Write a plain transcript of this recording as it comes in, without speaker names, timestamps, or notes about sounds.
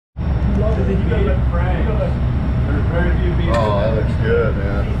Oh, that looks good,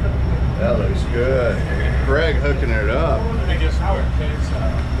 man. That looks good. Greg hooking it up.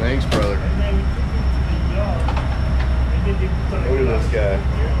 Thanks, brother. Look at this guy.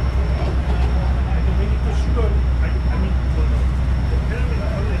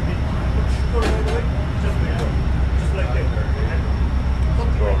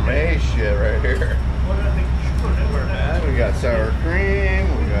 Gourmet shit right here. We got sour cream,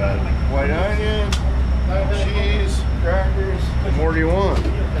 we got white onion, cheese, crackers. What more do you want?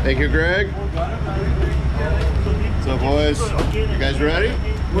 Thank you, Greg. What's up, boys? You guys ready?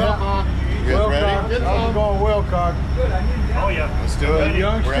 Yeah. You guys ready? I'm going Wilcock. Oh yeah. Let's do it.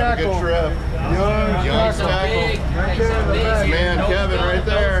 We're having a good trip. Young Stackle. Man, Kevin right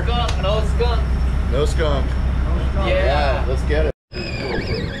there. No skunk. No skunk. Yeah, let's get it.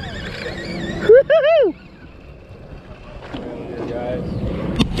 Woohoo!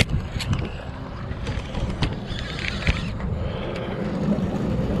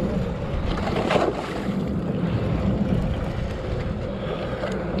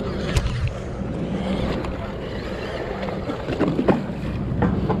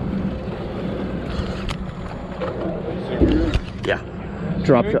 Yeah.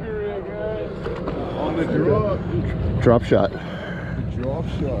 Drop shot. On the drop. Drop shot. Drop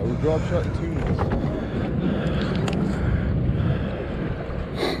shot. We're drop shot in 2 minutes.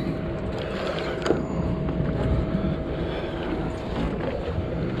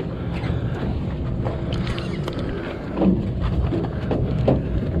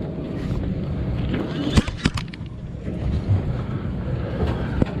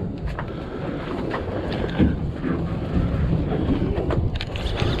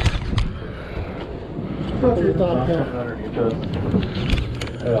 What's your thought, Ken? Underneath us.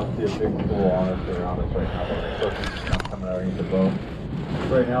 I don't see a big pool honestly around us right now, but it's not coming underneath the boat.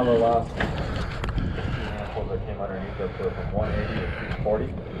 Right now, the last handfuls that came underneath us were from 180 to 340.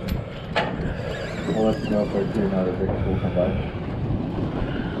 We'll let you know if I see another big pool come by.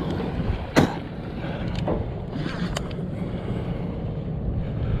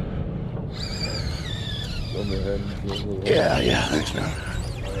 Yeah, thanks, man.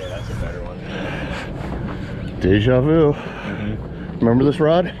 Oh yeah, that's a better one. Deja vu. Remember this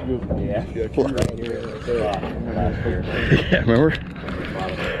rod? Yeah. Yeah, remember?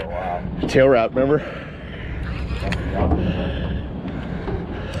 Tail wrap, remember?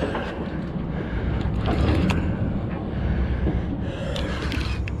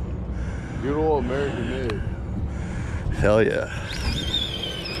 Good old American made. Hell yeah.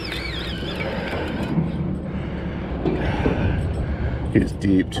 He's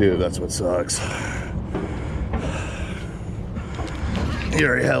deep too, that's what sucks. He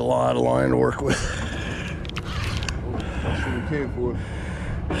already had a lot of line to work with. That's what we came for.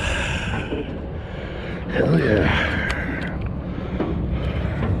 Hell yeah.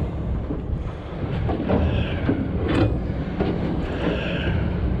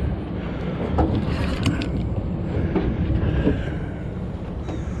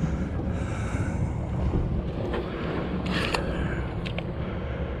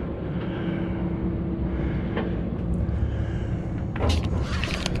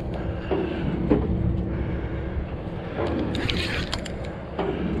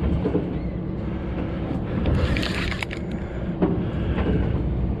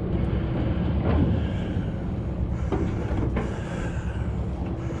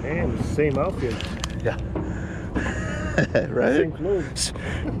 Same outfit. Yeah. Right? Same clothes.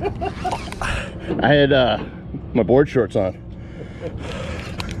 I had my board shorts on.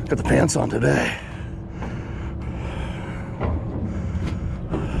 Got the pants on today.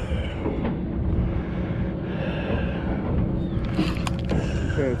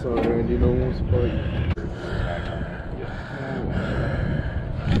 Pants on, Randy. No one wants to fight.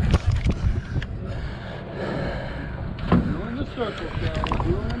 Doing the circle, Cal.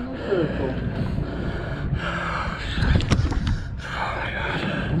 Doing the circle.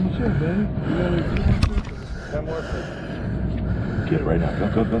 Shit, buddy. Ten more. Get it right now.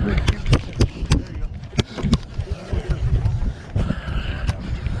 Go.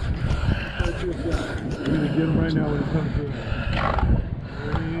 Get him right now when he comes through.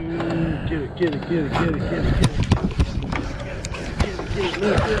 Get it.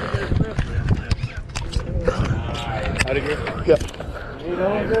 How'd it go? Yep.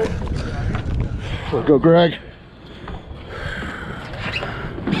 Let's go, Greg.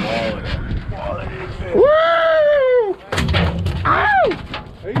 Woo! Ow!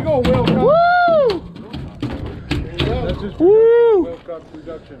 There you go, Will. Woo! That's just Woo! Wilcox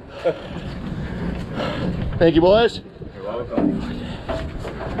production. Thank you, boys. You're welcome.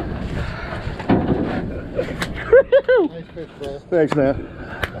 Woo! Nice fish, bro. Thanks, man.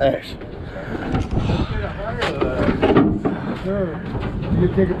 Thanks. Sure. You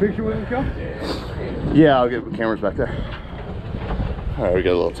take a picture with him, Joe? Yeah, I'll get the cameras back there. All right, we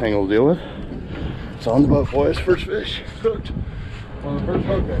got a little tangle to deal with. It's on the boat, boys. First fish hooked. On the first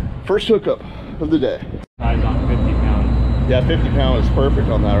hookup. First hookup of the day. Size on 50 pounds. Yeah, 50 pound is perfect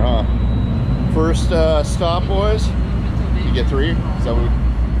on that, huh? First stop, boys. You get 3? Is that what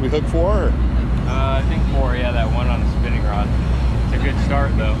we hooked for? Or? I think 4, yeah, that one on the spinning rod. It's a good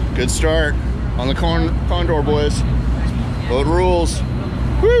start, though. Good start on the Condor, boys. Boat rules.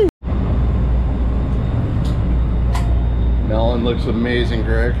 Woo! Melon looks amazing,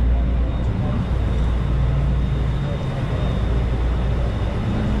 Greg.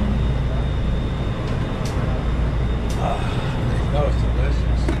 That was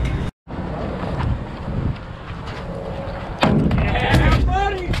delicious. Yeah,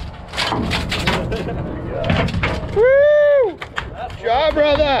 buddy! Woo! Good job,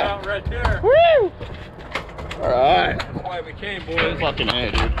 brother! Out right there. Woo! All right. That's why we came, boys. Fucking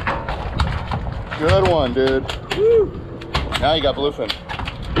A, dude. Good one, dude. Woo! Now you got bluefin.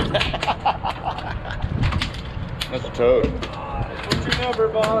 That's a toad. What's your number,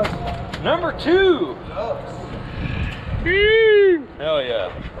 boss? Number 2! Woo! Hell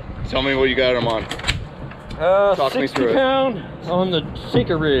yeah. Tell me what you got him on. Talk me 60 through it. pound on the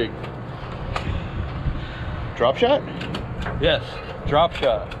sinker rig. Drop shot? Yes, drop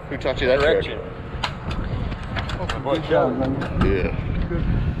shot. Who taught you that Direction. trick? My boy Joe. Yeah.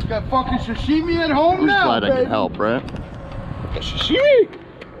 Got fucking sashimi at home I'm just now, glad I baby. can help, right? Sashimi!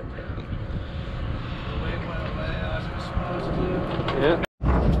 Yeah.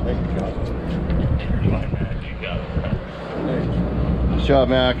 Nice job,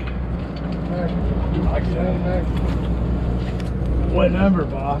 Mac. What number,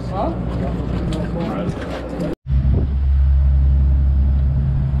 boss? Huh?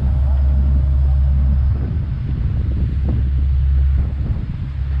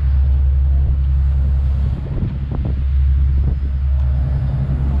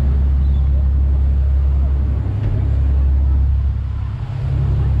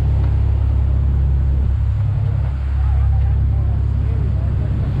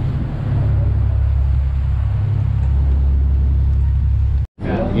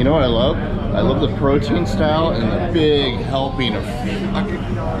 You know what I love? I love the protein style and the big helping of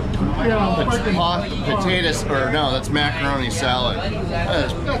potatoes, or no, that's macaroni salad. That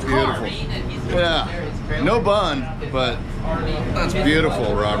is beautiful. Yeah, no bun, but that's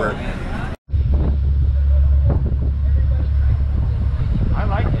beautiful, Robert. I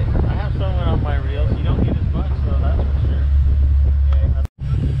like it. I have some on my reels. You don't get as much, so that's for sure.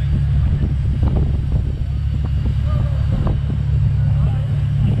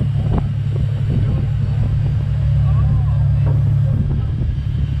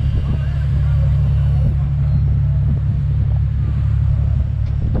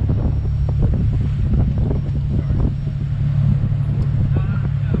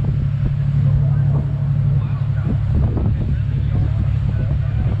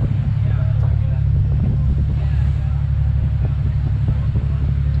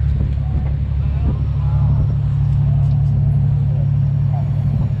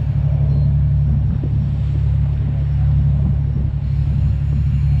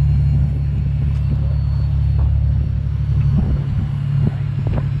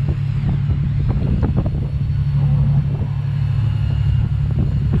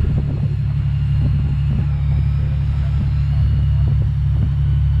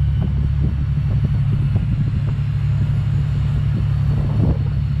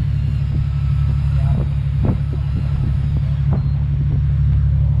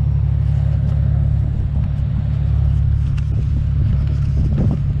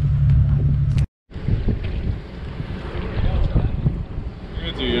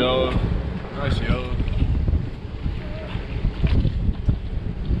 Yellow. Nice yellow.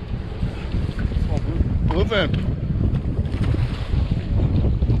 Bluefin.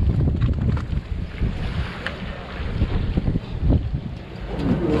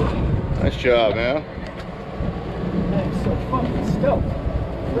 Nice job, man. That's so fucking stealth.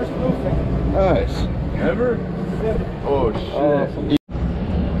 First bluefin. Nice. Ever? Oh shit.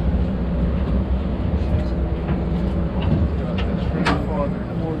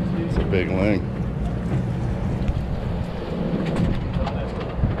 It's a big ling.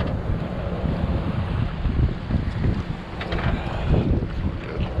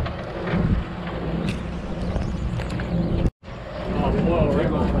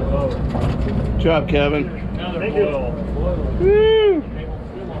 Good job, Kevin. Woo!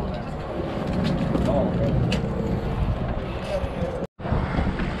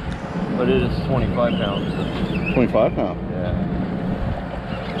 it is 25 pounds. 25 pound.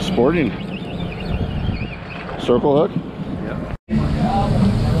 Yeah. Sporting. Circle hook? Yep.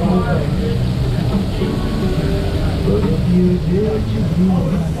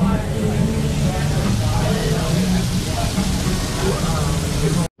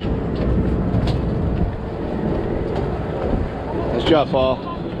 Nice job, Paul.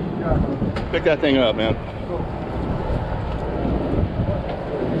 Pick that thing up, man.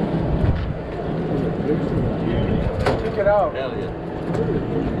 Check it out. Hell yeah.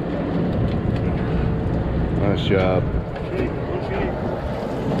 Nice job.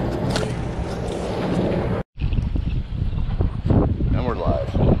 And we're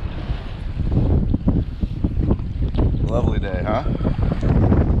live. Lovely day, huh?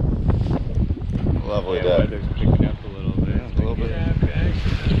 Lovely day. Weather's picking up a little bit. Yeah, a little bit.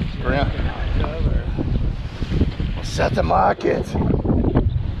 Bring We'll set the market.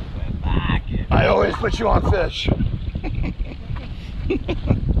 I always put you on fish.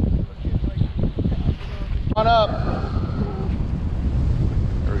 On up.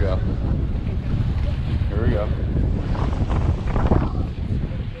 Here we go. Here we go.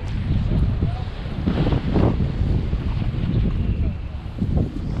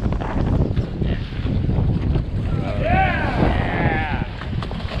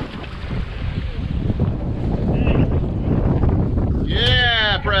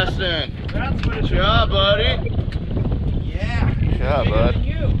 Yeah, Preston. Good job, buddy. Yeah. Good job, bud.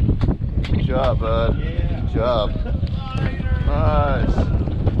 Good job, bud. Good job. Nice.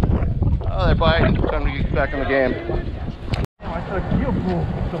 Oh, they're biting. Time to get back in the game. I thought you pulled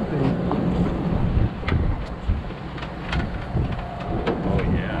something. Oh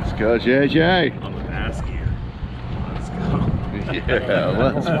yeah. Let's go, JJ. I'm a basket. Let's go. Yeah,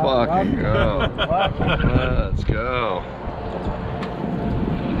 let's fucking go. Let's go.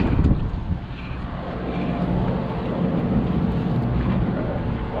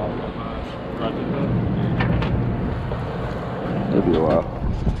 It'll be a while.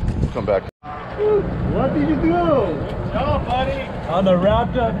 Come back. What did you do? Good job, buddy. On the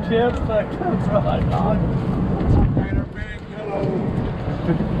wrapped up tip, like right on.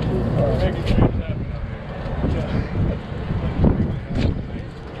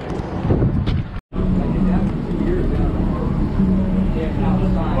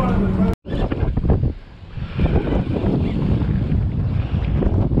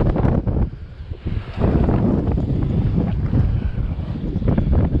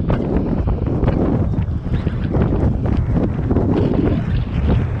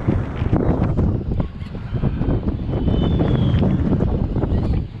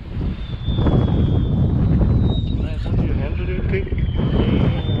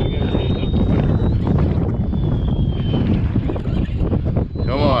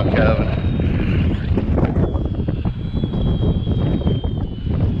 Come on, Kevin.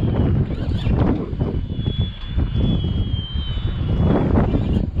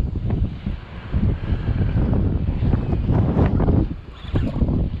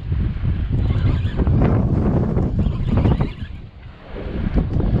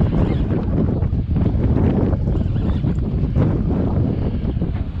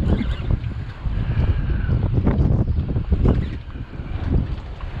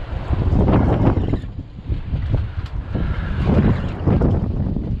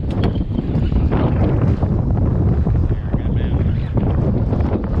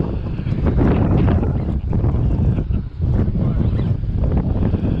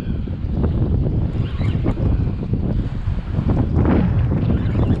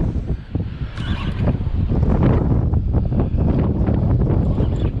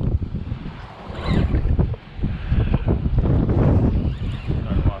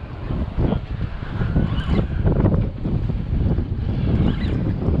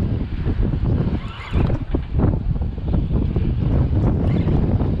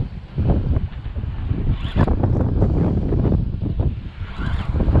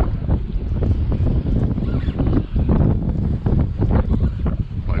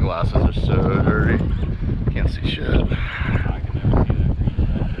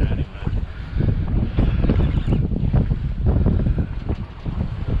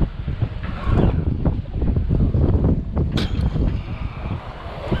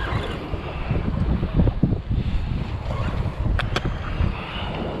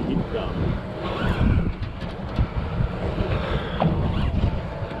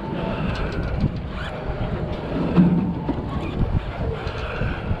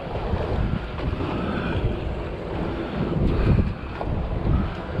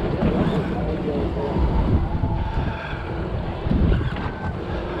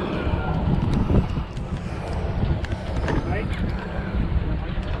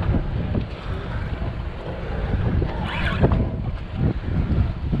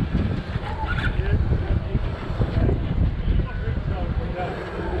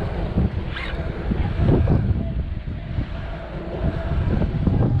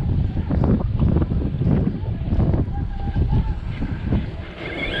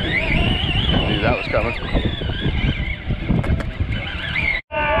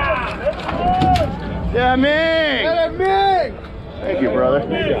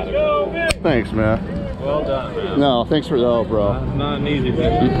 Thanks, man. Well done, man. No, thanks for the help, bro. Not an easy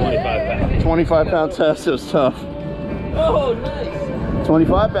fish. 25 pounds. 25-pound test is tough. Oh, nice.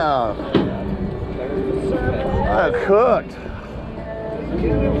 25 pound. Cooked.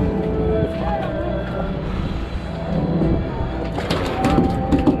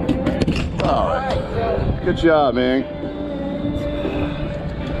 Oh, good job, man.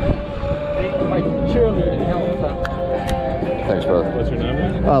 Thanks, brother. What's your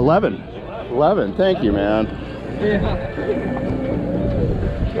number? 11. 11. Thank you, man. Yeah.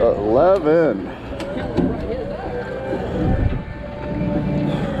 11.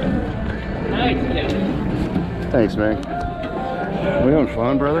 Nice, Kelly. Thanks, man. Are we having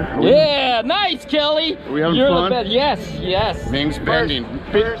fun, brother? Yeah, nice, Kelly. Are we having You're fun? the best. Yes, yes. Ming's bending.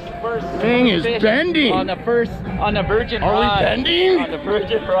 First Ming is fish bending. on the virgin Are rod. we bending? On the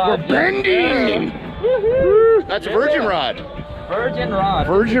virgin rod. We're bending. Yes, sir. That's a virgin rod. Virgin rod.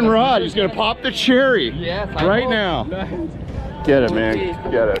 Virgin rod. He's gonna pop the cherry. Yes, I right hope. now. Get it, Ming.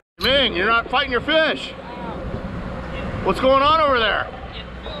 Get it. Ming, you're not fighting your fish. What's going on over there?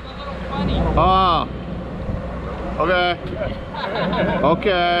 Ah. Okay.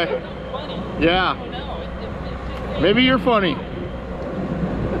 Okay. Yeah. Maybe you're funny.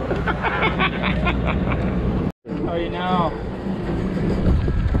 How are you now?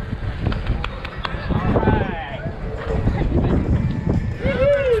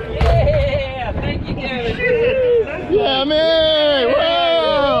 Yeah, thank you, Kelly. Yeah, man.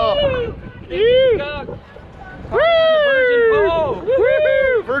 Wow. Virgin pole.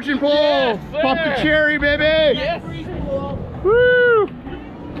 Woo! Virgin pole. Yes, sir. Pop the cherry, baby. Yes. Woo!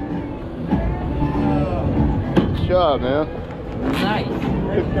 Good job, man. Nice. Pick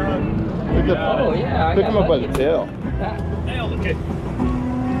Oh yeah. him up by the tail. Nailed it.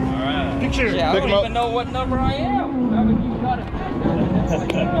 Alright. Picture. Yeah, I Pick don't him up. even know what number I am. I mean, you got it.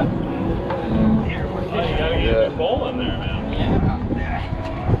 Oh, you gotta get a good bowl in there, man.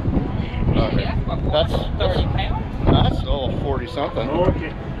 Okay. That's 30 pounds. That's 40 something.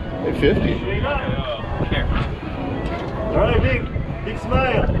 Okay. 50. All right, big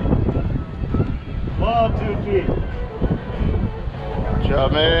smile. 1, 2, 3. Good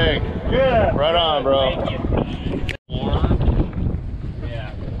job, Ming. Yeah. Right on, bro.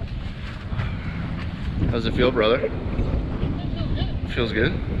 Yeah. How's it feel, brother? Feels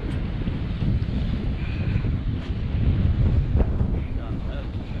good?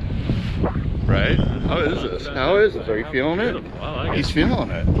 Right? How is this? How is this? Are you feeling it? I like He's feeling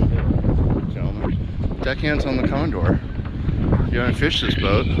it. Gentlemen, deckhands on the Condor. If you haven't fished this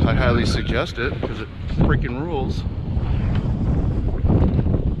boat, I highly suggest it because it freaking rules.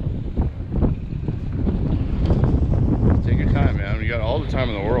 Take your time, man. You got all the time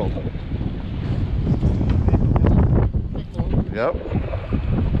in the world. Yep.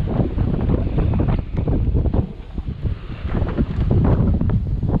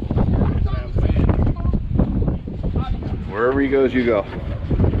 Wherever he goes, you go.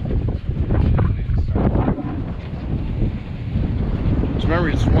 Just remember,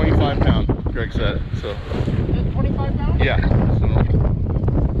 it's 25 pound, Greg said. So. 25 pounds? Yeah. So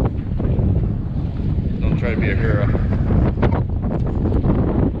don't try to be a hero.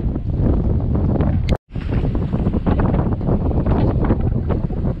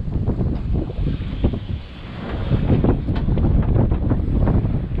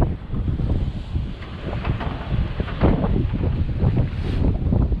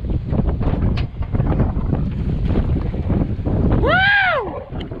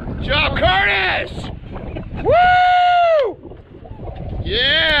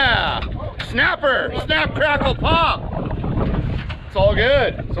 Snapper! Snap, crackle, pop! It's all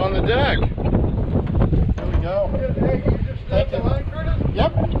good. It's on the deck. There we go. Thank you.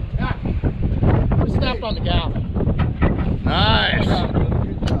 Yep. Yeah. Just snapped on the gaff. Nice.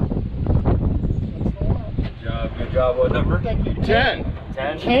 Good job. Good job. What number? 10. 10.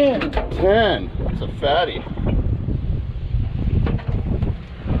 10. 10. It's a fatty.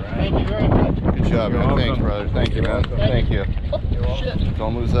 Thank you very much. Good job, man. Thanks, brother. Thank you, man. Thank you. Shit.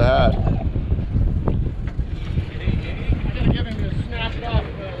 Don't lose the hat.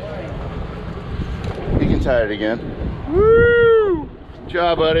 You can tie it again. Woo! Good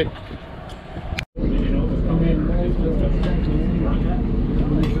job, buddy.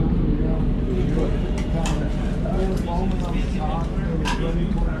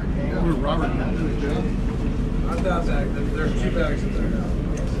 Robert, Not that bag. There's 2 bags in there now.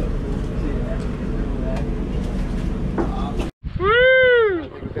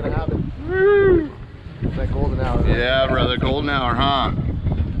 what's gonna happen? Woo! It's that golden hour. Yeah, brother. Golden hour, huh?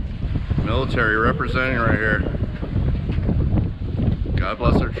 Military representing right here. God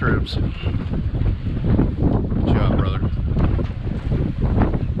bless our troops. Good job, brother.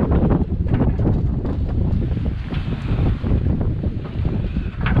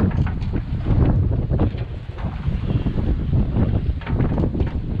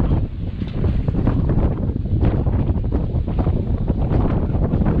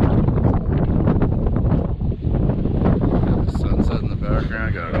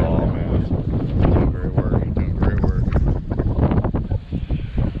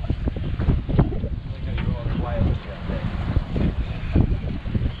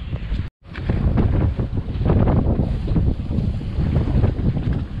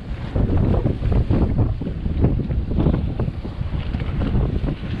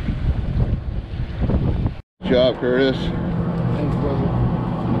 Good job, Curtis. Thanks, brother.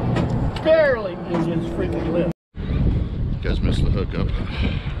 Barely Indians freaking lift. You guys missed the hookup.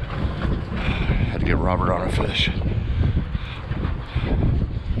 Had to get Robert on a fish.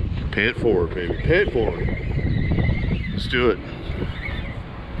 Pay it forward, baby. Pay it forward. Let's do it.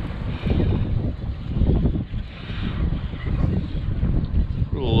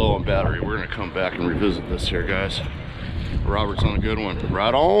 We're a little low on battery. We're gonna come back and revisit this here, guys. Robert's on a good one.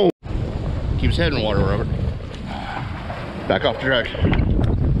 Right on. Keep his head in water, Robert. Back off the track.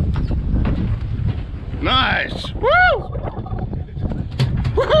 Nice! Woo!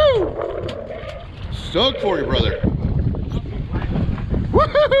 Woohoo! Stoked for you, brother.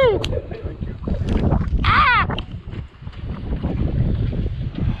 Woohoo! Ah!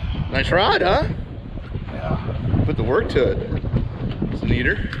 Nice rod, huh? Yeah. Put the work to it. It's an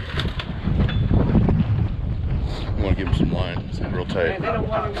eater. I want to give him some line. It's real tight.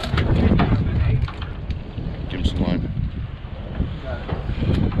 Give him some line.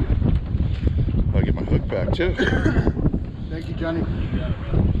 I'll get my hook back too. Thank you, Johnny.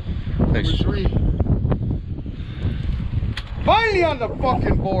 Thanks. Number 3. Finally on the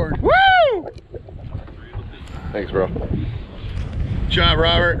fucking board. Woo! Thanks, bro. Good job,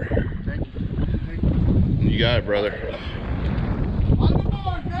 Robert. Thank you. You got it, brother. On the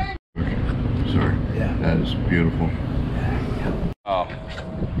board, thank you. Sorry. Yeah. That is beautiful. Oh.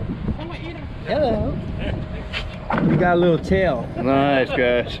 Hello. We got a little tail. Nice,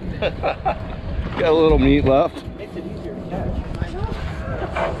 guys. Got a little meat left. Makes it easier to catch.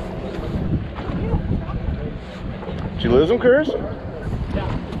 Did you lose him, Curtis?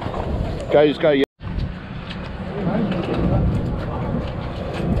 Yeah. Guy just got you.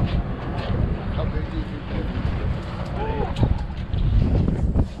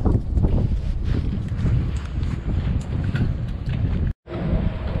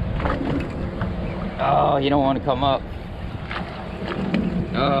 Oh, you don't want to come up.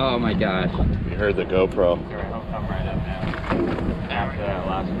 Oh my gosh. You heard the GoPro. He'll come right up now. After that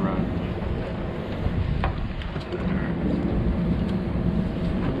last run.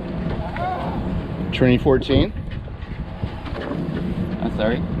 Trini 14. I'm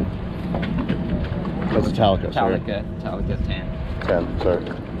sorry. That's a Talica. Sorry. Talica 10. 10. Sorry. I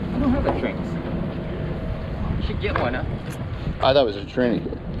don't have a Trinks. You should get one, huh? I thought it was a Trini.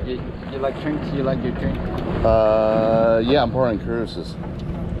 You like Trinks? You like your Trinks? Yeah, I'm borrowing Curtis's.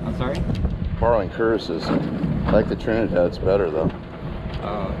 I'm sorry? Borrowing Curtis's. I like the Trinidad. It's better though.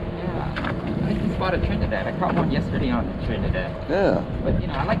 Oh, yeah. I just bought a Trinidad. I caught one yesterday on the Trinidad. Yeah. But, you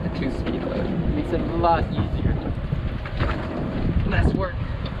know, I like the 2-speed load. It makes it a lot easier. Less work.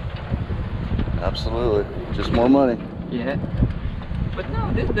 Absolutely. Just more money. Yeah. But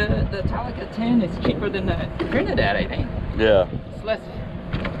no, the Talica 10 is cheaper than the Trinidad, I think. Yeah. It's less.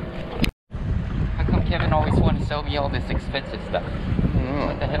 How come Kevin always wanted to sell me all this expensive stuff?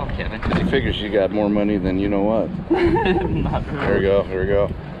 What the hell, Kevin? He figures you got more money than you know what. Not really. Here we go. Here we go.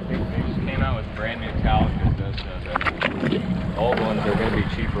 They just came out with brand new Talicas. The old ones are going to be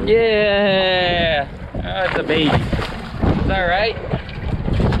cheaper. Yeah. Oh, it's a baby. It's all right.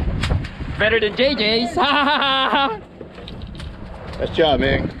 Better than JJ's. Nice job,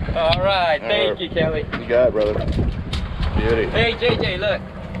 man. All right. Thank you, Kelly. You got it, brother. Beauty. Hey, JJ, look.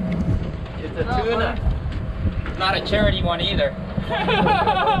 It's a tuna. Not a charity one either.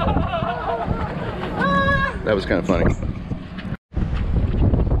 That was kind of funny.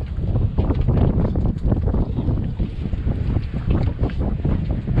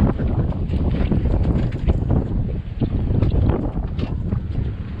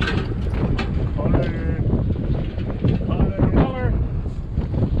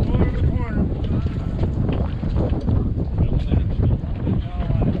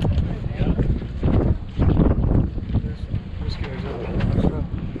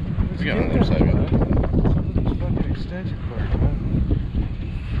 You got on the other side of it. Fucking extension cords, man.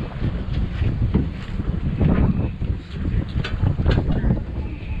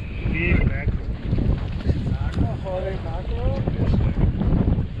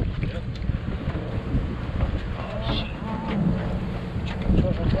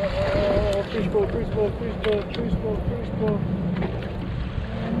 pull, freeze pull, freeze pull, freeze pull.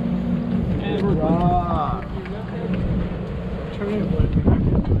 And we're gone. Turning blade.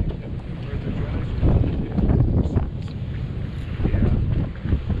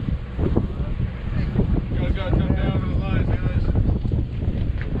 You guys gotta come down to the lines, guys.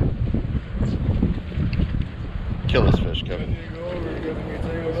 Kill this fish, Kevin. You go over, you gotta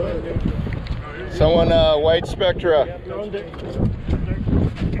get tails. Someone white spectra. Good,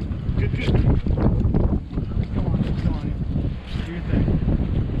 good. Come on. Do your thing.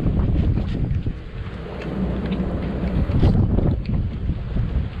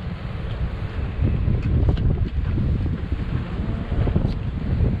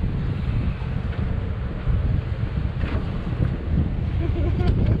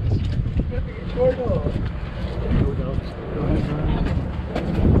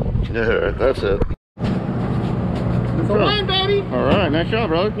 Yeah, that's it. It's a line, baby. All right, nice job,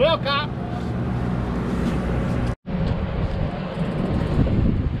 brother. Well caught.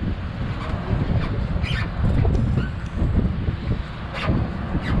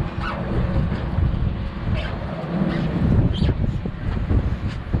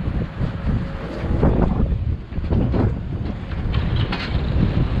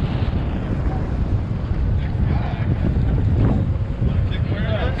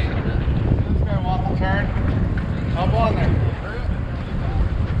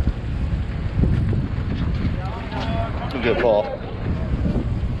 Good ball.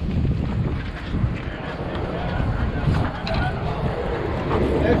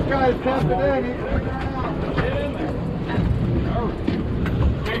 Next guy's tested in.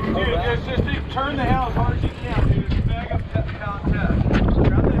 He's figuring out. Just turn the handle as hard as you can, dude. Just bag up that pound test.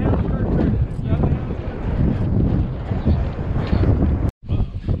 Grab the handle first. Grab the handle.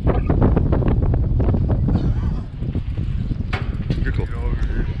 You're cool.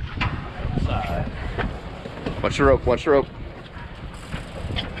 Watch the rope, watch the rope.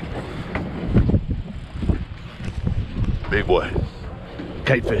 Big boy.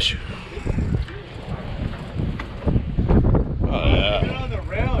 Kitefish. Oh, yeah. Leave it on the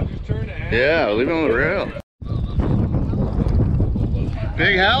rail and just turn the handle. Yeah, leave it on the rail.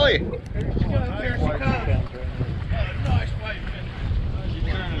 Big Hallie. Here she comes. Nice white fin.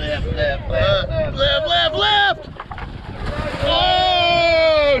 Left.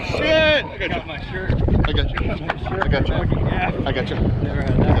 Oh, shit. I got my shirt. I got you. Never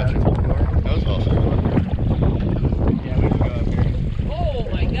had that before. That was awesome. Yeah, we can go up here. Oh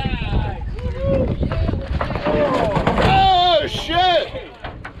my god! Oh, shit.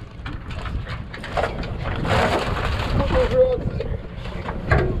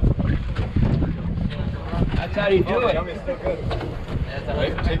 That's how you do it.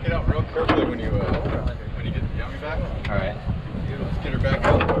 Take it out real carefully when you get the yummy back. All right. Let's get her back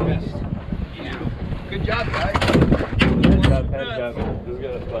up. Good job, guys. Head job. Just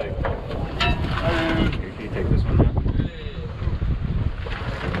get a spike. Here, can you take this one now?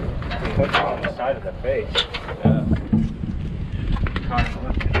 Put it on the side of the face.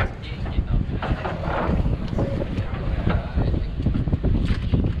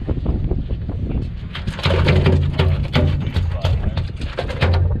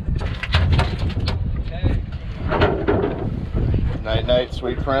 Night,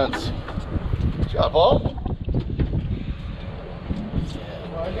 sweet prince. Good job, Paul.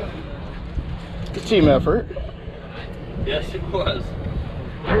 Good team effort. Yes, it was.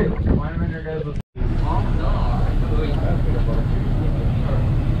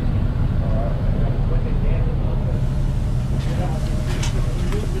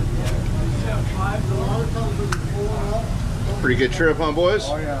 Pretty good trip, huh, boys?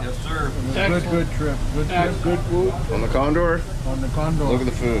 Oh yeah. Yes, sir. Good trip. Good food On the Condor. on the Condor. Look at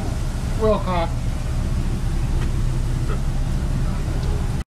the food. Well caught.